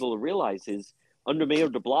lot of people realize is, under Mayor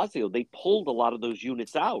de Blasio, they pulled a lot of those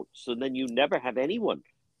units out. So then you never have anyone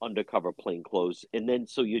undercover plainclothes. And then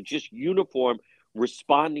so you're just uniform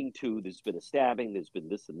responding to, there's been a stabbing, there's been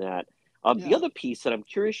this and that. The other piece that I'm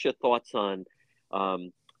curious your thoughts on,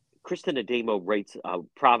 Kristen Adamo writes,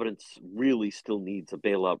 Providence really still needs a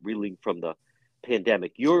bailout reeling from the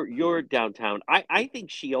pandemic. You're downtown. I think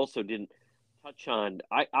she also didn't touch on,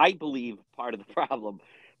 I believe part of the problem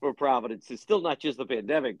for Providence is still not just the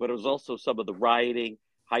pandemic, but it was also some of the rioting,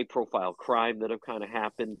 high-profile crime that have kind of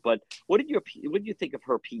happened. But what did you think of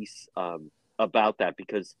her piece about that?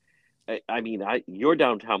 Because I mean, you're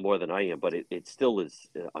downtown more than I am, but it still is,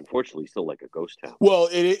 unfortunately, still like a ghost town. Well,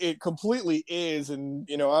 it completely is, and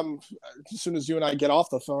I'm as soon as you and I get off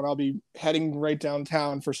the phone, I'll be heading right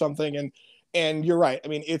downtown for something, and you're right. I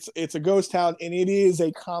mean, it's a ghost town, and it is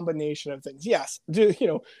a combination of things. Yes, did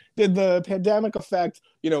the pandemic affect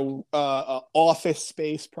office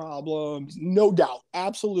space problems? No doubt,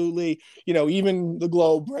 absolutely. Even the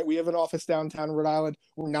Globe, right? We have an office downtown Rhode Island.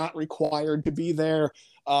 We're not required to be there.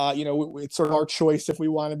 It's sort of our choice if we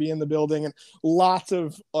want to be in the building, and lots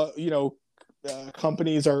of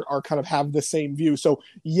companies are kind of have the same view. So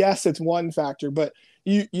yes, it's one factor, but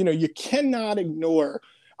you cannot ignore.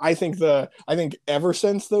 I think ever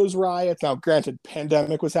since those riots, now granted,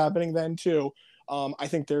 pandemic was happening then too. I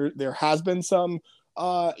think there has been some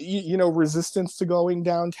resistance to going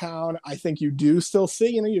downtown. I think you do still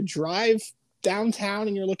see, you drive downtown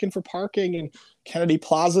and you're looking for parking, and Kennedy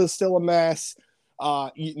Plaza is still a mess.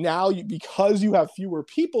 Because you have fewer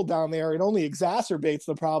people down there, it only exacerbates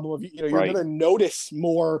the problem of, you're Right. going to notice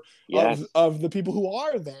more Yes. of the people who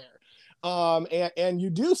are there. And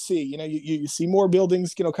you do see, you see more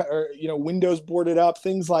buildings, windows boarded up,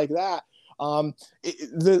 things like that.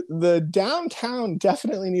 The downtown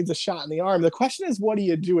definitely needs a shot in the arm. The question is, what do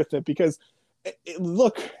you do with it? Because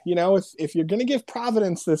look, if you're going to give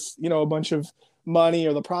Providence this, a bunch of money,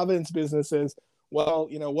 or the Providence businesses, well,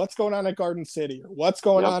 what's going on at Garden City, or what's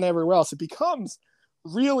going on everywhere else? It becomes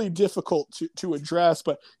really difficult to address.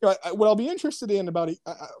 But what I'll be interested in about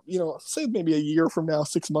say maybe a year from now,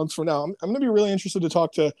 6 months from now, I'm going to be really interested to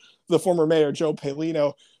talk to the former mayor Joe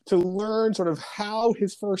Paolino to learn sort of how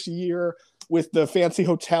his first year with the fancy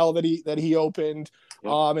hotel that he opened,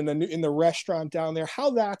 in the restaurant down there, how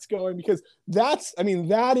that's going, because that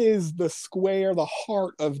is the square, the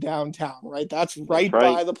heart of downtown, right? That's right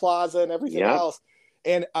by the plaza and everything else.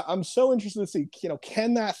 And I'm so interested to see,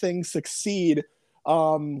 can that thing succeed?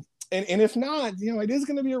 And if not, it is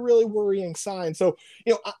going to be a really worrying sign. So,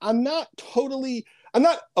 I'm not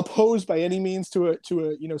opposed by any means to a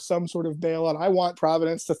some sort of bailout. I want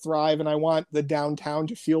Providence to thrive, and I want the downtown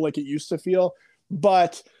to feel like it used to feel.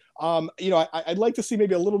 But I'd like to see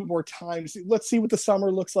maybe a little bit more time. Let's see what the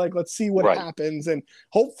summer looks like. Let's see what happens, and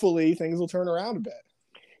hopefully things will turn around a bit.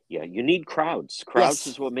 Yeah, you need crowds. Crowds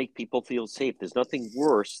is what make people feel safe. There's nothing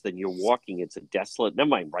worse than you're walking. It's a desolate, never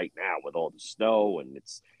mind right now with all the snow and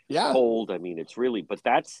it's cold. I mean, it's really, but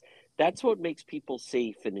that's what makes people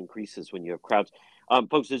safe and increases when you have crowds.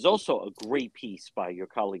 Folks, there's also a great piece by your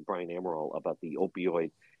colleague Brian Amaral about the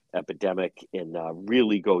opioid epidemic, and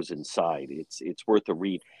really goes inside. It's worth a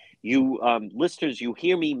read. You listeners, you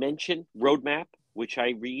hear me mention Roadmap, which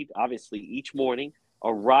I read obviously each morning,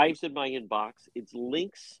 arrives in my inbox. It's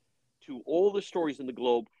links to all the stories in the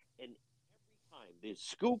Globe, and every time there's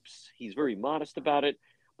scoops. He's very modest about it,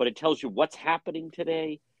 but it tells you what's happening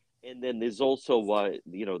today. And then there's also,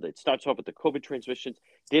 that starts off with the COVID transmissions.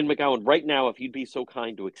 Dan McGowan, right now, if you'd be so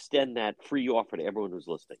kind to extend that free offer to everyone who's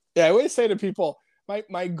listening. Yeah, I always say to people,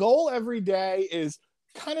 my goal every day is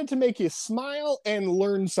kind of to make you smile and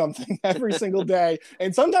learn something every single day.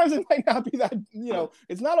 And sometimes it might not be that,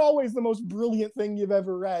 it's not always the most brilliant thing you've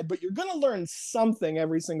ever read, but you're going to learn something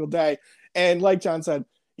every single day. And like John said,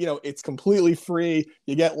 it's completely free.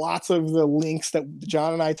 You get lots of the links that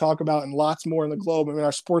John and I talk about, and lots more in the Globe. I mean,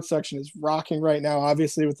 our sports section is rocking right now,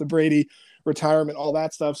 obviously, with the Brady retirement, all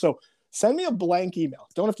that stuff. So send me a blank email.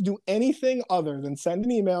 Don't have to do anything other than send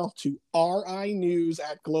an email to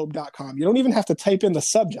rinews@globe.com. You don't even have to type in the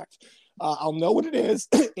subject. I'll know what it is,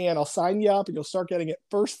 and I'll sign you up, and you'll start getting it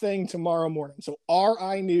first thing tomorrow morning. So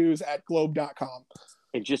rinews@globe.com.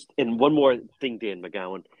 And one more thing, Dan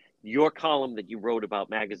McGowan. Your column that you wrote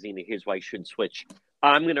about magazine, and here's why you shouldn't switch.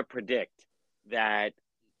 I'm going to predict that,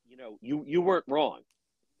 you weren't wrong. It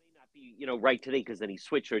may not be, right today because then he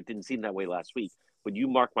switched, or it didn't seem that way last week. But you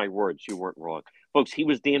mark my words, you weren't wrong. Folks, he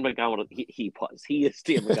was Dan McGowan. He is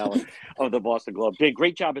Dan McGowan of the Boston Globe. Dan,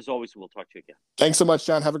 great job as always, and we'll talk to you again. Thanks so much,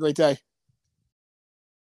 John. Have a great day.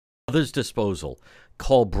 Brothers Disposal.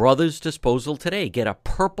 Call Brothers Disposal today. Get a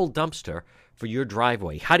purple dumpster for your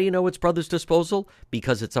driveway. How do you know it's Brothers Disposal?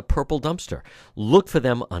 Because it's a purple dumpster. Look for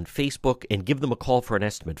them on Facebook and give them a call for an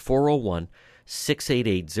estimate.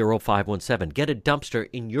 401-688-0517. Get a dumpster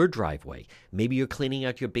in your driveway. Maybe you're cleaning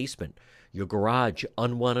out your basement, your garage,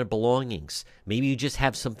 unwanted belongings. Maybe you just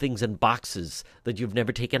have some things in boxes that you've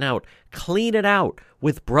never taken out. Clean it out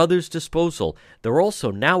with Brothers Disposal. They're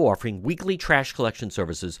also now offering weekly trash collection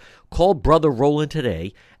services. Call Brother Roland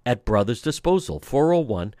today at Brothers Disposal,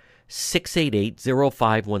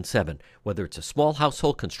 401-688-0517. Whether it's a small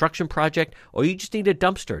household construction project or you just need a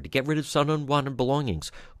dumpster to get rid of some unwanted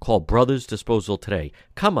belongings, call Brothers Disposal today.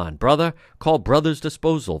 Come on, brother. Call Brothers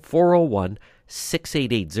Disposal,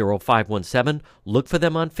 401-688-0517. Look for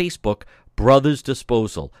them on Facebook, Brothers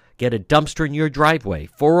Disposal. Get a dumpster in your driveway,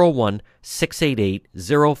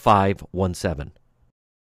 401-688-0517.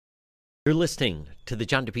 You're listening to The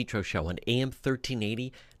John DePietro Show on AM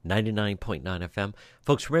 1380, 99.9 FM.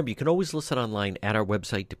 Folks, remember, you can always listen online at our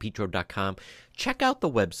website, DePietro.com. Check out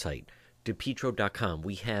the website, DePietro.com.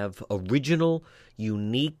 We have original,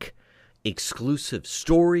 unique exclusive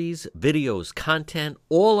stories, videos, content,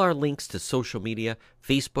 all our links to social media,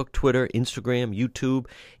 Facebook, Twitter, Instagram, YouTube.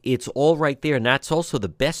 It's all right there, and that's also the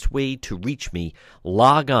best way to reach me.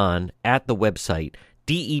 Log on at the website,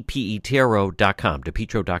 depetro.com,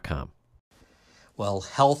 depetro.com. Well,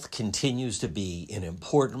 health continues to be an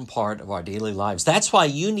important part of our daily lives. That's why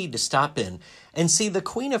you need to stop in and see the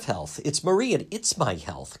Queen of Health. It's Marie at It's My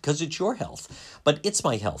Health, because it's your health. But It's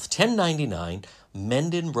My Health, 1099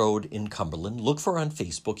 Mendon Road in Cumberland. Look for her on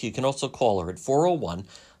Facebook. You can also call her at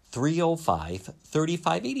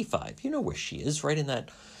 401-305-3585. You know where she is, right in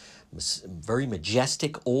that very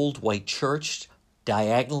majestic old white church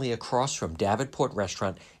diagonally across from Davenport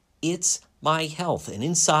Restaurant. It's My Health. And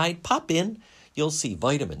inside, pop in. You'll see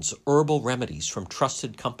vitamins, herbal remedies from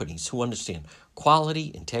trusted companies who understand quality,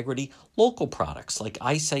 integrity, local products like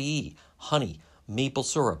acai, honey, maple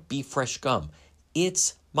syrup, beef fresh gum.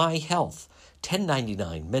 It's My Health.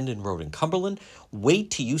 1099 Mendon Road in Cumberland.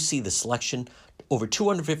 Wait till you see the selection. Over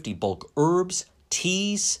 250 bulk herbs,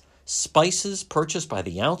 teas, spices purchased by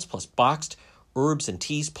the ounce, plus boxed herbs and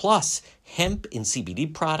teas, plus hemp and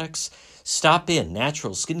CBD products. Stop in.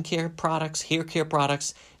 Natural skincare products, hair care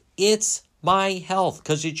products. It's My Health,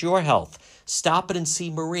 because it's your health. Stop it and see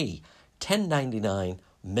Marie, 1099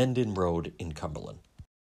 Mendon Road in Cumberland.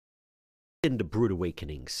 Into Brewed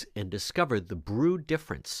Awakenings and discover the Brewed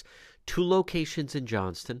Difference. 2 locations in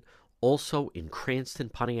Johnston, also in Cranston,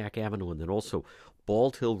 Pontiac Avenue, and then also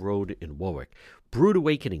Bald Hill Road in Warwick. Brewed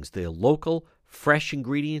Awakenings, they're local, fresh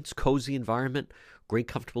ingredients, cozy environment, great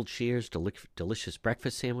comfortable chairs, delicious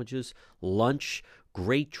breakfast sandwiches, lunch,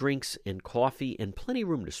 great drinks and coffee, and plenty of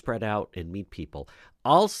room to spread out and meet people.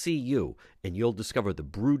 I'll see you, and you'll discover the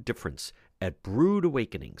Brewed Difference at Brewed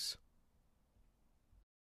Awakenings.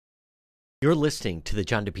 You're listening to the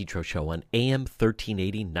John DePetro Show on AM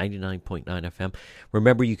 1380, 99.9 FM.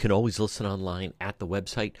 Remember, you can always listen online at the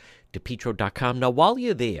website, depetro.com. Now, while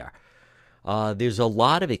you're there, there's a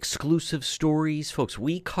lot of exclusive stories. Folks,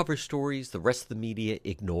 we cover stories the rest of the media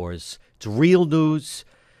ignores. It's real news.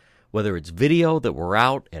 Whether it's video that we're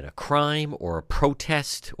out at a crime or a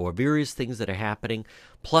protest or various things that are happening,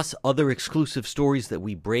 plus other exclusive stories that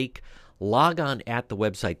we break, log on at the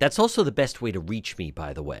website. That's also the best way to reach me,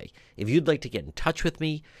 by the way. If you'd like to get in touch with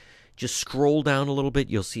me, just scroll down a little bit.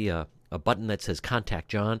 You'll see a button that says Contact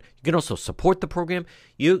John. You can also support the program.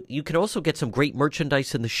 You can also get some great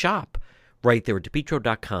merchandise in the shop right there at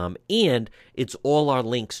depetro.com. And it's all our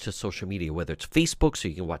links to social media, whether it's Facebook, so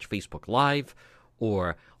you can watch Facebook Live,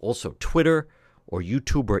 or also Twitter or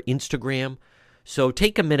YouTube or Instagram. So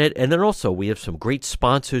take a minute, and then also we have some great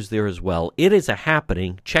sponsors there as well. It is a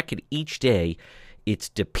happening. Check it each day. It's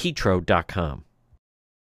depetro.com.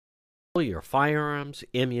 Your firearms,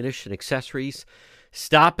 ammunition, accessories.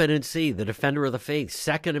 Stop in and see the Defender of the Faith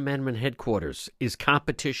Second Amendment headquarters is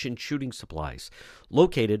Competition Shooting Supplies,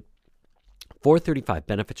 located 435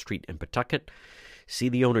 Benefit Street in Pawtucket. See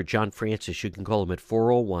the owner, John Francis. You can call him at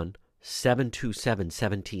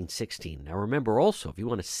 401-727-1716. Now remember also, if you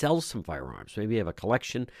want to sell some firearms, maybe you have a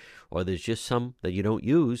collection or there's just some that you don't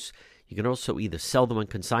use, you can also either sell them on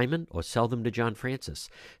consignment or sell them to John Francis.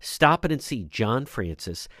 Stop in and see John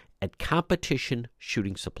Francis at Competition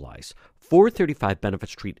Shooting Supplies, 435 Benefit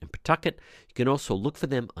Street in Pawtucket. You can also look for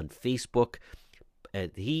them on Facebook.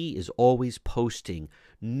 He is always posting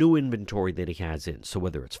new inventory that he has in. So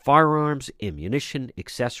whether it's firearms, ammunition,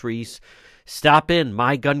 accessories, stop in,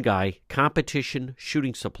 My Gun Guy, Competition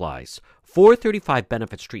Shooting Supplies, 435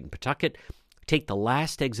 Benefit Street in Pawtucket. Take the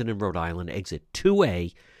last exit in Rhode Island, exit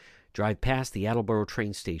 2A, drive past the Attleboro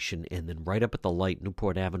train station, and then right up at the light,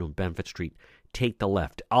 Newport Avenue and Benefit Street, take the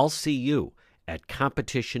left. I'll see you at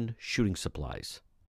Competition Shooting Supplies.